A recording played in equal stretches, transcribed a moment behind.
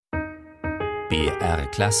BR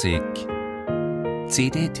Klassik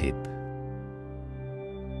CD-Tipp.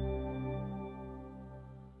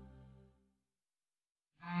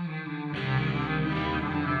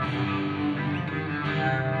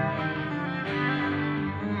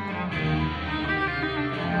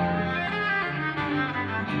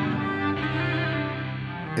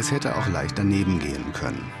 Es hätte auch leicht daneben gehen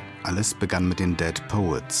können. Alles begann mit den Dead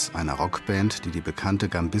Poets, einer Rockband, die bekannte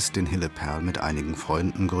Gambistin Hille Perl mit einigen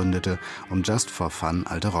Freunden gründete, um just for fun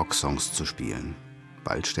alte Rocksongs zu spielen.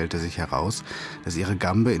 Bald stellte sich heraus, dass ihre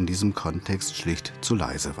Gambe in diesem Kontext schlicht zu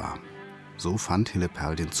leise war. So fand Hille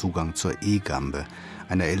Perl den Zugang zur E-Gambe,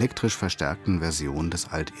 einer elektrisch verstärkten Version des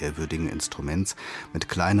altehrwürdigen Instruments mit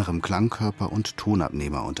kleinerem Klangkörper und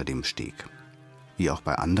Tonabnehmer unter dem Steg. Wie auch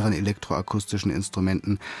bei anderen elektroakustischen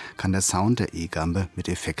Instrumenten kann der Sound der E-Gambe mit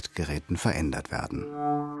Effektgeräten verändert werden.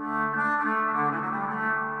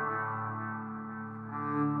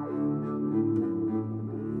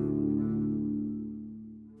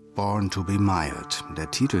 Born to be Mild,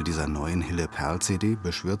 der Titel dieser neuen Hille Perl CD,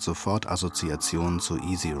 beschwört sofort Assoziationen zu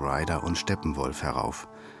Easy Rider und Steppenwolf herauf.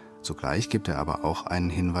 Zugleich gibt er aber auch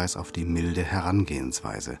einen Hinweis auf die milde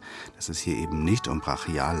Herangehensweise, dass es hier eben nicht um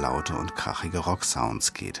brachial laute und krachige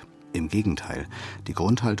Rocksounds geht. Im Gegenteil, die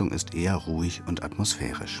Grundhaltung ist eher ruhig und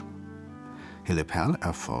atmosphärisch. Hille Perl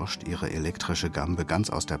erforscht ihre elektrische Gambe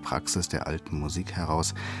ganz aus der Praxis der alten Musik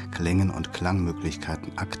heraus, Klängen und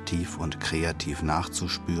Klangmöglichkeiten aktiv und kreativ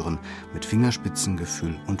nachzuspüren, mit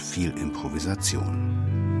Fingerspitzengefühl und viel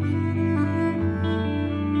Improvisation.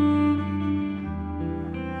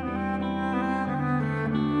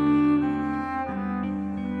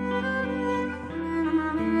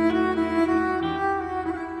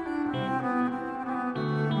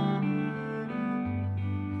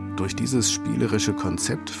 Durch dieses spielerische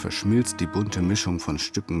Konzept verschmilzt die bunte Mischung von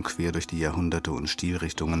Stücken quer durch die Jahrhunderte und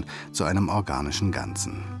Stilrichtungen zu einem organischen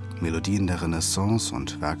Ganzen. Melodien der Renaissance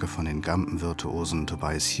und Werke von den Gambenvirtuosen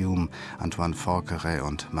Tobias Hume, Antoine Forqueray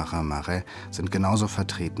und Marin Marais sind genauso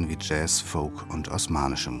vertreten wie Jazz, Folk und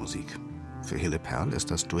osmanische Musik. Für Hille Perl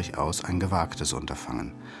ist das durchaus ein gewagtes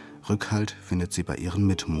Unterfangen. Rückhalt findet sie bei ihren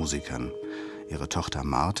Mitmusikern. Ihre Tochter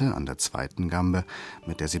Marthe an der zweiten Gambe,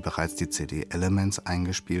 mit der sie bereits die CD Elements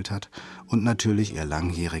eingespielt hat, und natürlich ihr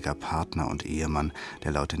langjähriger Partner und Ehemann,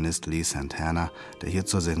 der Lautenist Santana, der hier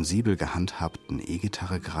zur sensibel gehandhabten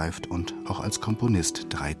E-Gitarre greift und auch als Komponist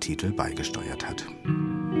 3 Titel beigesteuert hat.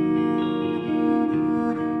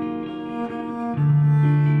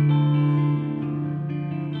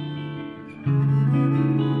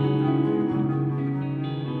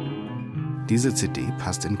 Diese CD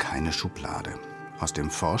passt in keine Schublade. Aus dem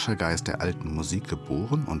Forschergeist der alten Musik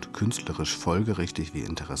geboren und künstlerisch folgerichtig wie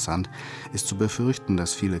interessant, ist zu befürchten,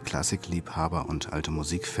 dass viele Klassikliebhaber und alte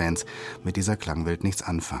Musikfans mit dieser Klangwelt nichts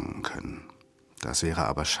anfangen können. Das wäre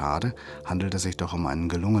aber schade, handelt es sich doch um einen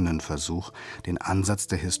gelungenen Versuch, den Ansatz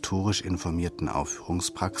der historisch informierten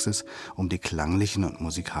Aufführungspraxis um die klanglichen und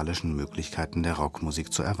musikalischen Möglichkeiten der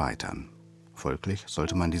Rockmusik zu erweitern. Folglich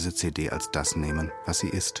sollte man diese CD als das nehmen, was sie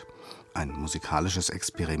ist. Ein musikalisches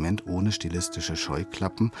Experiment ohne stilistische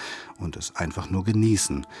Scheuklappen und es einfach nur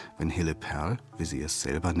genießen, wenn Hille Perl, wie sie es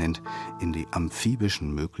selber nennt, in die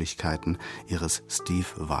amphibischen Möglichkeiten ihres Steve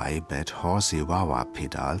Vai Bad Horsey Wah Wah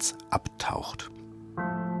Pedals abtaucht.